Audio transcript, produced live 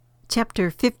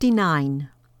Chapter 59.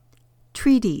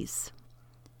 Treaties.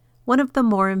 One of the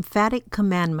more emphatic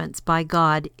commandments by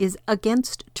God is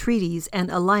against treaties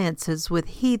and alliances with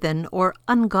heathen or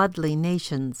ungodly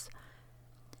nations.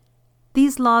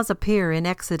 These laws appear in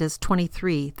Exodus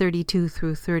 23:32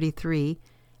 through 33,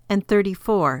 and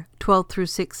 34:12 through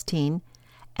 16,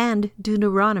 and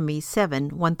Deuteronomy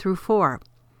 7:1 through 4.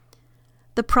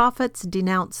 The prophets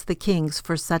denounce the kings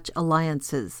for such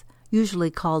alliances,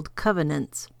 usually called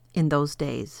covenants, in those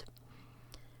days.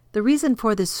 The reason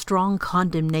for this strong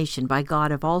condemnation by God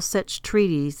of all such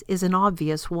treaties is an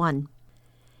obvious one.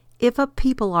 If a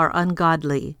people are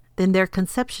ungodly, then their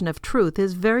conception of truth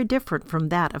is very different from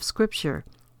that of Scripture.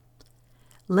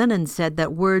 Lenin said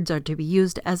that words are to be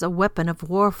used as a weapon of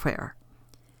warfare.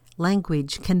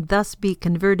 Language can thus be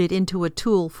converted into a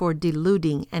tool for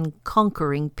deluding and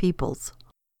conquering peoples.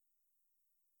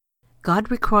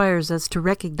 God requires us to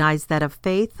recognize that a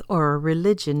faith or a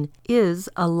religion is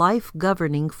a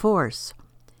life-governing force.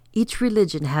 Each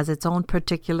religion has its own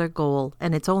particular goal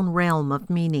and its own realm of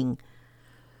meaning.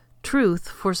 Truth,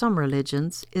 for some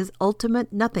religions, is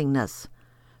ultimate nothingness.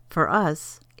 For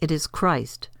us, it is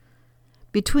Christ.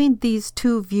 Between these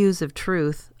two views of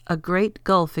truth, a great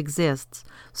gulf exists,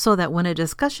 so that when a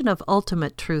discussion of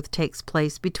ultimate truth takes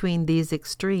place between these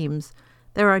extremes,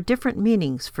 there are different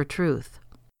meanings for truth.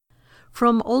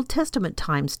 From Old Testament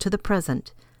times to the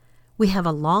present, we have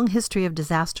a long history of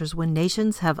disasters when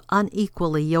nations have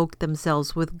unequally yoked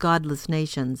themselves with godless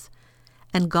nations,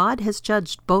 and God has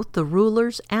judged both the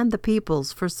rulers and the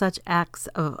peoples for such acts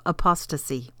of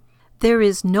apostasy. There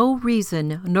is no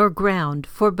reason nor ground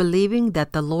for believing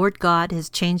that the Lord God has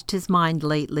changed his mind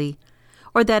lately,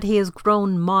 or that he has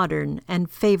grown modern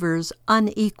and favors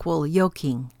unequal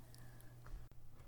yoking.